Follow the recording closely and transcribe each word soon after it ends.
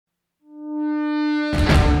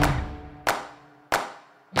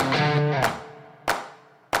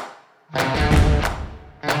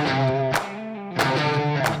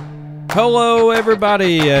Hello,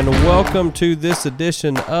 everybody, and welcome to this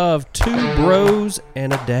edition of Two Bros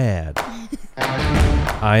and a Dad.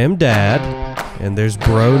 I am Dad, and there's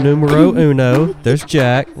bro numero uno. There's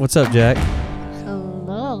Jack. What's up, Jack?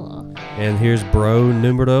 Hello. And here's bro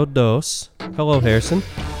numero dos. Hello, Harrison.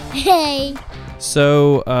 Hey.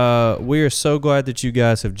 So, we are so glad that you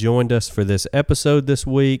guys have joined us for this episode this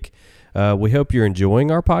week. We hope you're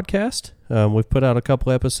enjoying our podcast. We've put out a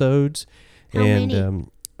couple episodes. How many?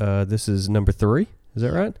 This is number 3. Is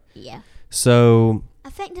that right? Yeah. So I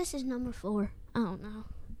think this is number 4. I don't know.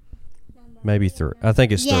 maybe 3. I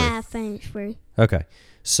think it's 3. Yeah, I think it's 3. Okay.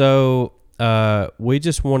 So we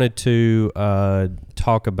just wanted to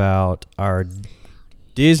talk about our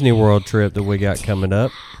Disney World trip that we got coming up.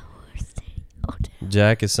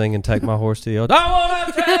 Jack is singing "Take My Horse to the Old." I wanna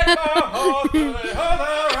take my horse to the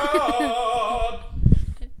other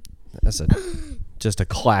road. That's just a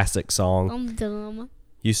classic song. I'm dumb.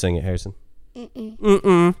 You sing it, Harrison. Do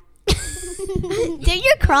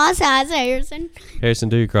your cross eyes, Harrison. Harrison,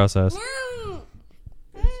 do your cross eyes. No.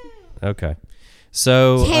 Okay.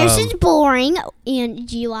 So Harrison's boring in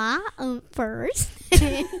July 1st.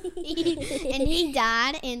 And he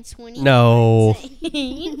died in 2019. No.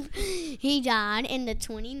 He died in the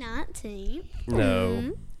 2019.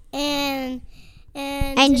 No. And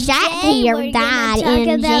Jack here died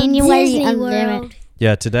in January Disney 11th.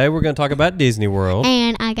 Yeah, today we're going to talk about Disney World.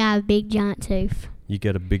 And I got a big giant tooth. You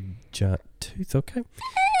got a big giant tooth, okay?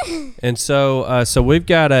 And so we've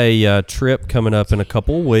got a trip coming up in a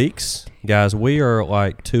couple of weeks. Guys, we are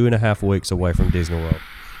like 2.5 weeks away from Disney World.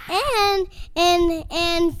 And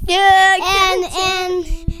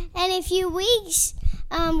in a few weeks,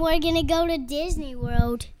 we're gonna go to Disney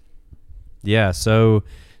World. Yeah, so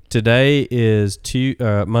today is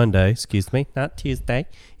Monday. Excuse me, not Tuesday.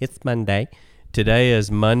 It's Monday. Today is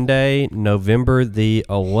Monday, November the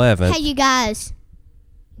 11th. Hey, you guys.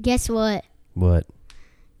 Guess what? What?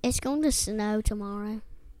 It's going to snow tomorrow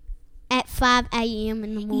at 5 a.m.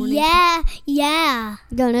 in the morning. Yeah.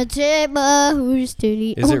 Gonna take my horse to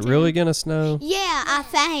the... Is it really going to snow? Yeah, I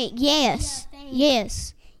think. Yes.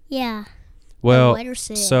 Yes. Yeah. Well, weather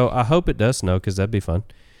said. so I hope it does snow because that'd be fun.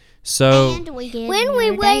 So And we get When we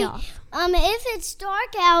another day wait, off. if it's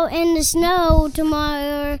dark out in the snow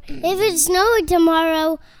tomorrow, if it's snowing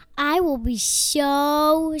tomorrow, I will be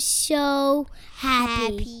so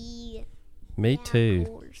happy. me too.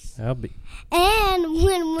 Horse. I'll be. And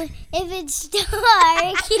if it's dark,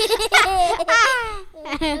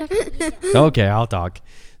 Okay, I'll talk.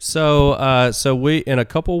 So we in a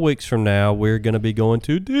couple weeks from now we're gonna be going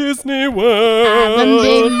to Disney World.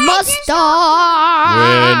 Big mustache.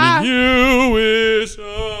 When you wish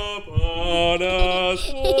upon a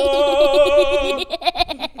star.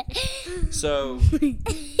 So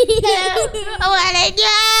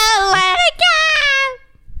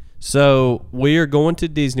So we are going to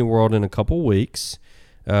Disney World in a couple weeks.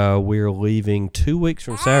 We're leaving 2 weeks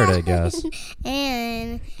from Saturday, guys.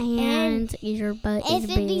 and Your butt is if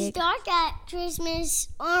it's big. dark at Christmas,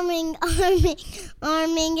 arming.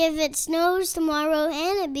 If it snows tomorrow,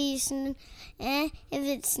 if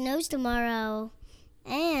it snows tomorrow,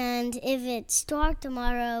 and if it's dark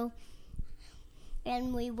tomorrow,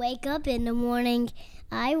 and we wake up in the morning,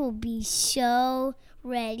 I will be so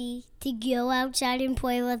ready to go outside and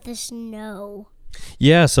play with the snow.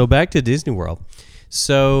 Yeah, so back to Disney World.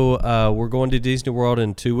 So we're going to Disney World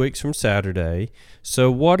in 2 weeks from Saturday. So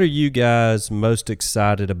what are you guys most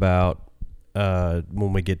excited about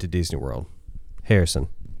when we get to Disney World? Harrison.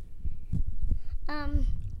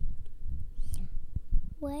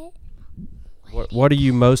 What? What are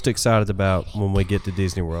you most excited about when we get to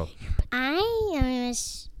Disney World? I am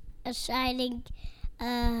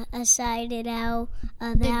excited out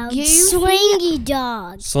about Goofy- Slinky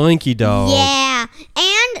Dog. Slinky Dog. Yeah,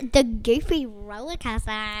 and the Goofy roller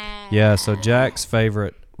coaster. Yeah, so Jack's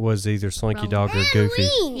favorite was either Slinky Dog or Goofy.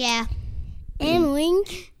 Yeah. And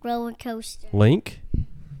Link roller coaster. Link?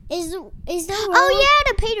 Is the Oh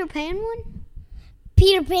yeah, the Peter Pan one.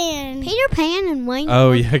 Peter Pan. Peter Pan and Wayne. Oh,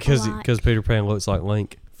 look yeah, because alike. Peter Pan looks like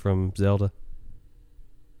Link from Zelda.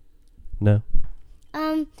 No?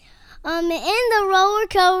 In the roller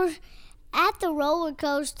coaster, at the roller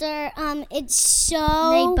coaster, it's They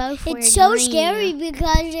so both wear it's so green. scary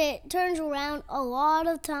because it turns around a lot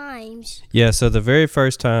of times. Yeah, so the very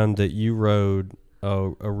first time that you rode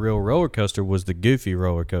a real roller coaster was the Goofy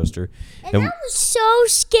roller coaster. And I was so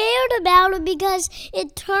scared about it because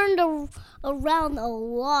it turned around a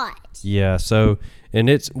lot. Yeah, so and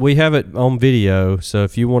we have it on video, so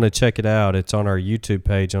if you want to check it out, it's on our YouTube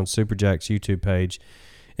page, on Super Jack's YouTube page.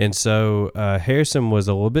 And so Harrison was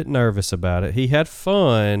a little bit nervous about it. He had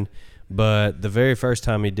fun, But the very first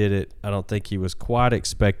time he did it, I don't think he was quite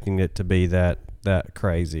expecting it to be that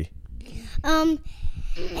crazy.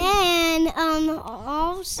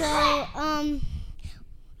 Also, I'm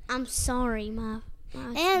sorry, my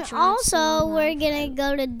and also we're gonna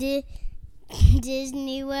go to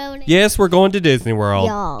Disney World. Yes, we're going to Disney World.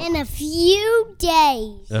 Y'all. In a few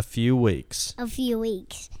days. A few weeks. A few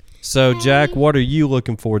weeks. So, Jack, what are you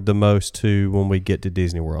looking forward the most to when we get to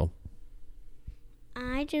Disney World?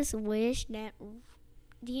 I just wish that.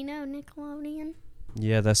 Do you know Nickelodeon?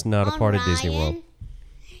 Yeah, that's not a part of Disney World.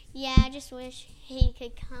 Yeah, I just wish he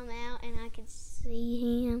could come out and I could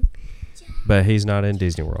see him. But he's not in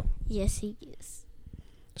Disney World. Yes, he is.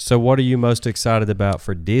 So, what are you most excited about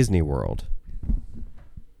for Disney World?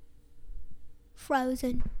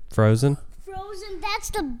 Frozen. Frozen? Frozen, that's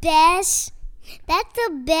the best. That's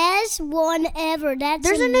the best one ever.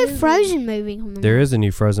 There's a new Frozen movie on the There is a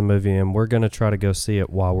new Frozen movie, and we're going to try to go see it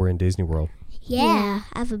while we're in Disney World. Yeah,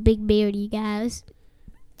 I have a big beard, you guys.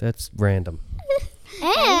 That's random.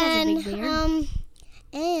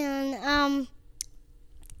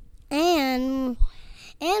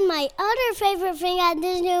 And my other favorite thing at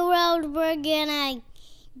Disney World, we're gonna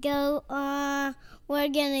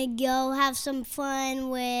go have some fun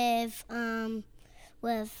with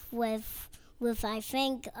I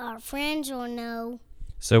think our friends or no.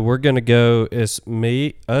 So we're going to go, it's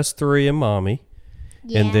me, us three, and Mommy,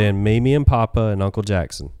 and then Mimi and Papa and Uncle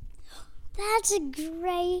Jackson. That's a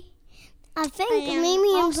great. I think And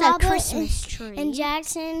Mimi and also Papa Christmas tree. and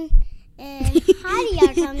Jackson and Heidi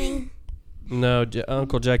are coming. No,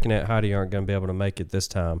 Uncle Jack and Aunt Heidi aren't going to be able to make it this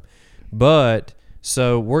time. But,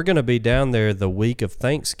 so we're going to be down there the week of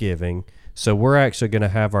Thanksgiving. So we're actually going to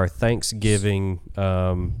have our Thanksgiving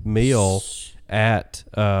meal at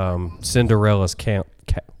Cinderella's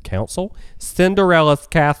Council? Cinderella's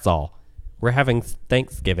Castle. We're having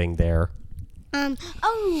Thanksgiving there. And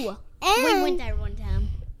We went there one time.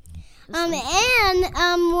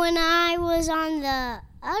 when I was on the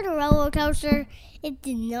other roller coaster, it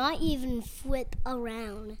did not even flip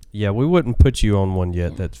around. Yeah, we wouldn't put you on one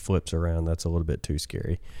yet that flips around. That's a little bit too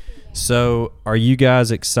scary. So, are you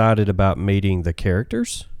guys excited about meeting the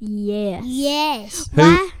characters? Yes. Yes.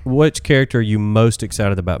 Which character are you most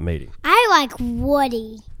excited about meeting? I like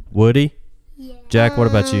Woody. Woody? Yeah. Jack, what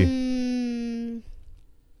about you?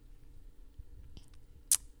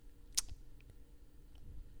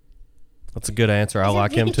 That's a good answer. I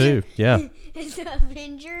like him too. Yeah. Is the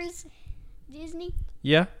Avengers Disney?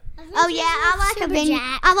 Yeah. Oh yeah, I like Avengers.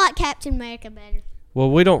 I like Captain America better. Well,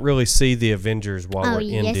 we don't really see the Avengers while we're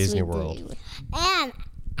in yes, Disney we World. do. And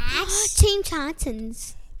Teen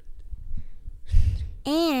Titans.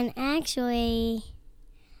 And actually,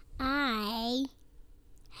 I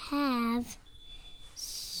have.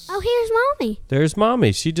 Oh, here's Mommy. There's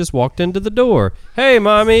Mommy. She just walked into the door. Hey,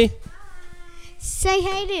 Mommy. Say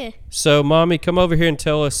hey to. So, Mommy, come over here and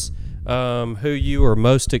tell us who you are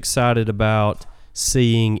most excited about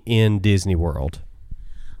seeing in Disney World.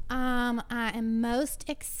 I am most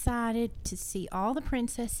excited to see all the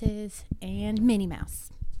princesses and Minnie Mouse.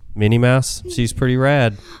 Minnie Mouse? She's pretty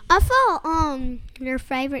rad. I thought your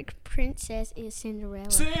favorite princess is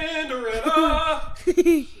Cinderella. Cinderella!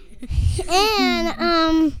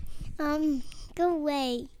 And go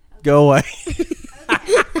away. Go away.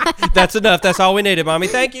 That's enough. That's all we needed, Mommy.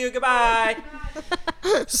 Thank you. Goodbye.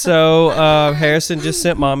 So, Harrison just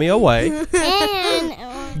sent Mommy away. And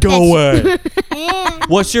Go away. and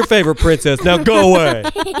What's your favorite princess? Now go away.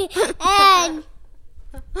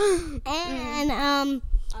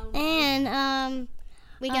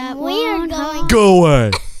 We got we are one going Go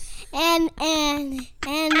away. and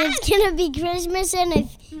it's gonna be Christmas in a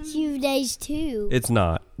few days too. It's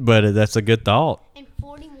not, but that's a good thought. and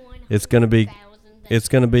 41. It's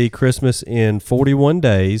gonna be Christmas in 41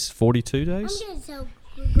 days, 42 days. I'm gonna tell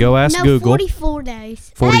Go ask No, Google. 44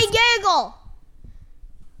 days. 40 Hey Google.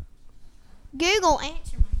 Google,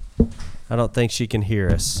 answer me. I don't think she can hear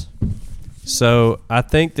us. So I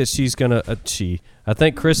think that she's gonna. I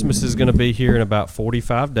think Christmas is gonna be here in about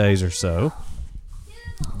 45 days or so.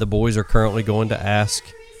 The boys are currently going to ask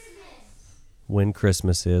when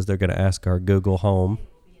Christmas is. They're gonna ask our Google Home.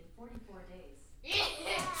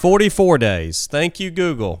 44 days. Thank you,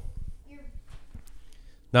 Google.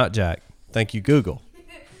 Not Jack. Thank you, Google.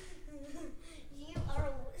 You are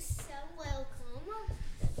so welcome.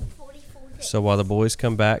 44 days. So while the boys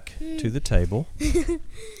come back to the table.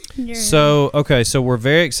 So we're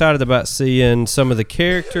very excited about seeing some of the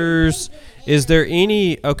characters. Is there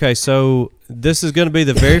any, so this is going to be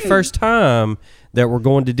the very first time that we're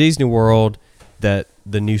going to Disney World that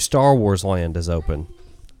the new Star Wars land is open.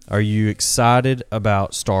 Are you excited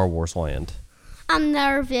about Star Wars Land? I'm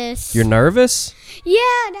nervous. You're nervous? Yeah,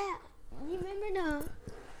 you remember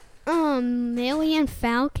the Millennium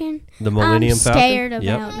Falcon? The Millennium Falcon? I'm scared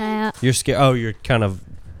about that. You're scared. Oh, you're kind of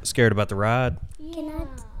scared about the ride?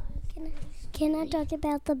 Can I talk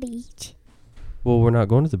about the beach? Well, we're not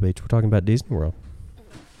going to the beach. We're talking about Disney World.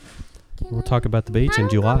 We'll talk about the beach in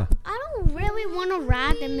July. I don't really want to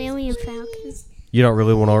ride the Millennium Falcon. You don't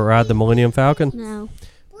really want to ride the Millennium Falcon? No.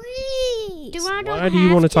 Please. Why do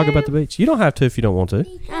you want to talk about the beach? You don't have to if you don't want to. I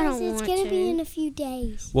don't It's want going to. to be in a few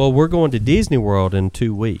days. Well, we're going to Disney World in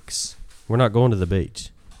 2 weeks. We're not going to the beach.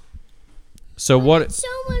 So what? It's so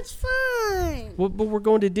much fun. Well, but we're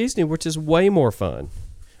going to Disney, which is way more fun.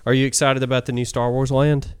 Are you excited about the new Star Wars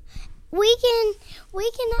Land? We can.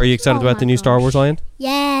 Are you excited about the new Star Wars Land?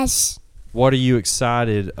 Yes. What are you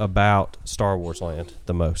excited about Star Wars Land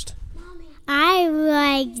the most? I would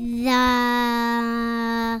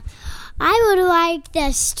like the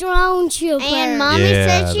Stormtrooper. And Mommy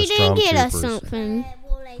Yeah, said she the didn't get us Stormtroopers. something.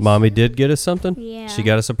 Mommy did get us something? Yeah. She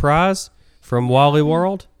got a surprise from Wally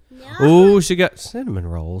World? Ooh, she got cinnamon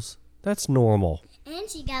rolls. That's normal. And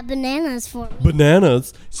she got bananas for me.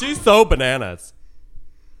 Bananas. She's so bananas.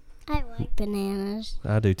 I like bananas.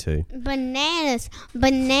 I do too. Bananas.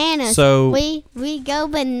 So- we go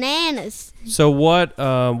bananas. So what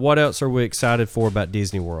else are we excited for about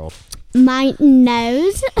Disney World? My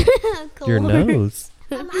nose. Your nose.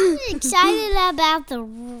 I'm excited about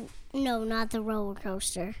not the roller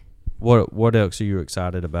coaster. What else are you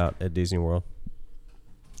excited about at Disney World?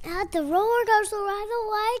 At the roller coaster, I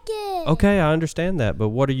don't like it. Okay, I understand that, but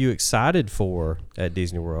what are you excited for at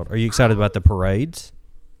Disney World? Are you excited about the parades?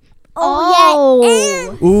 Oh, yeah.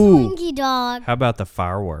 And Ooh. Slinky Dog. How about the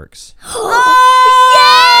fireworks?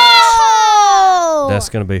 Oh, That's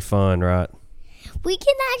going to be fun, right? we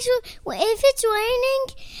can actually, if it's raining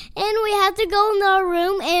and we have to go in our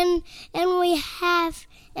room and we have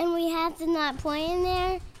to not play in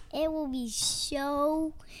there, it will be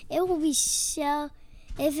so.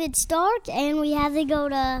 If it's dark and we have to go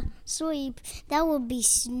to sleep, that would be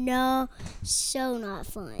so not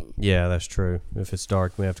fun. Yeah, that's true. If it's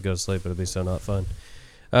dark and we have to go to sleep, it'll be so not fun.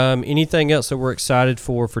 Anything else that we're excited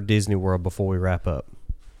for Disney World before we wrap up?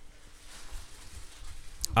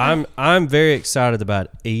 I'm very excited about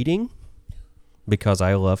eating because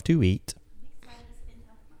I love to eat.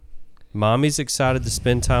 Mommy's excited to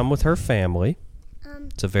spend time with her family.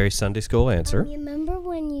 It's a very Sunday school answer. You remember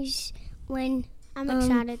when I'm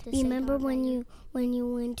excited to you say remember God when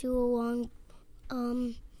you went to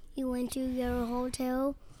you went to your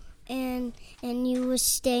hotel and you were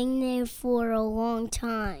staying there for a long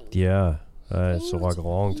time. Yeah, it's like a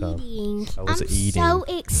long time. Eating. I was I'm eating. so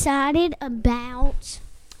excited about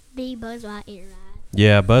the Buzz Lightyear ride.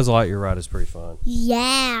 Yeah, Buzz Lightyear ride is pretty fun.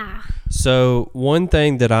 Yeah. So one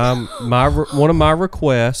thing that one of my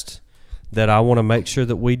requests that I want to make sure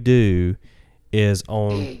that we do is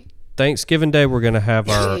on Thanksgiving Day we're going to have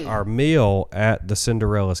our meal at the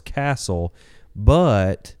Cinderella's castle,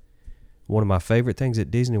 but one of my favorite things at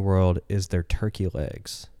Disney World is their turkey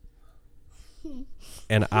legs.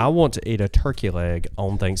 And I want to eat a turkey leg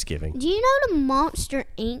on Thanksgiving. Do you know the Monster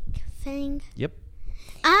Inc. thing? Yep.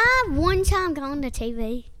 I one time got on the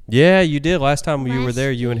TV. Yeah, you did. Last time you were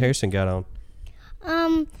there, you and Harrison got on.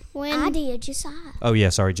 When I did, just I. Oh, yeah,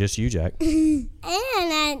 sorry, just you, Jack. and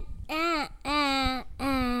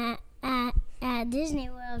at Disney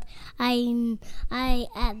World,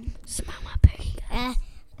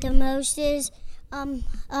 the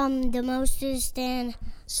most is then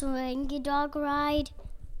Slinky Dog ride.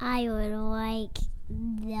 I would like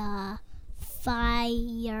the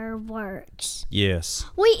fireworks. Yes.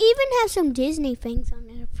 We even have some Disney things on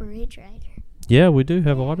the refrigerator. Yeah, we do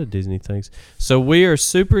have a lot of Disney things. So we are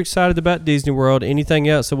super excited about Disney World. Anything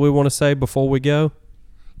else that we want to say before we go?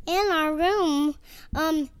 In our room,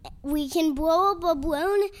 we can blow up a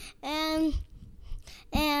balloon and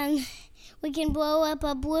we can blow up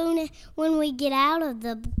a balloon when we get out of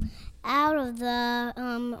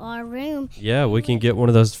our room. Yeah, we can get one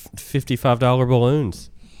of those $55 balloons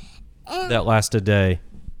And that last a day.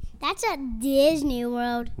 that's at Disney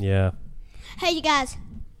World. Yeah. Hey, you guys.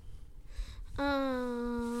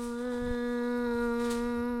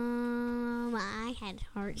 I had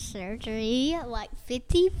heart surgery like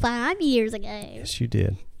 55 years ago. Yes, you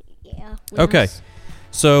did. Yeah. Okay.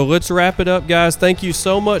 So let's wrap it up, guys. Thank you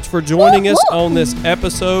so much for joining us on this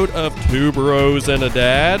episode of Two Bros and a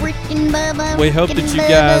Dad. Freaking Bubba. We hope that you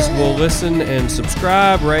guys will listen and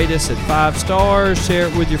subscribe, rate us at 5 stars, share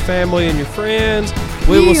it with your family and your friends.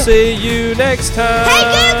 We will see you next time. Hey,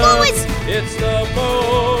 good boys. It's the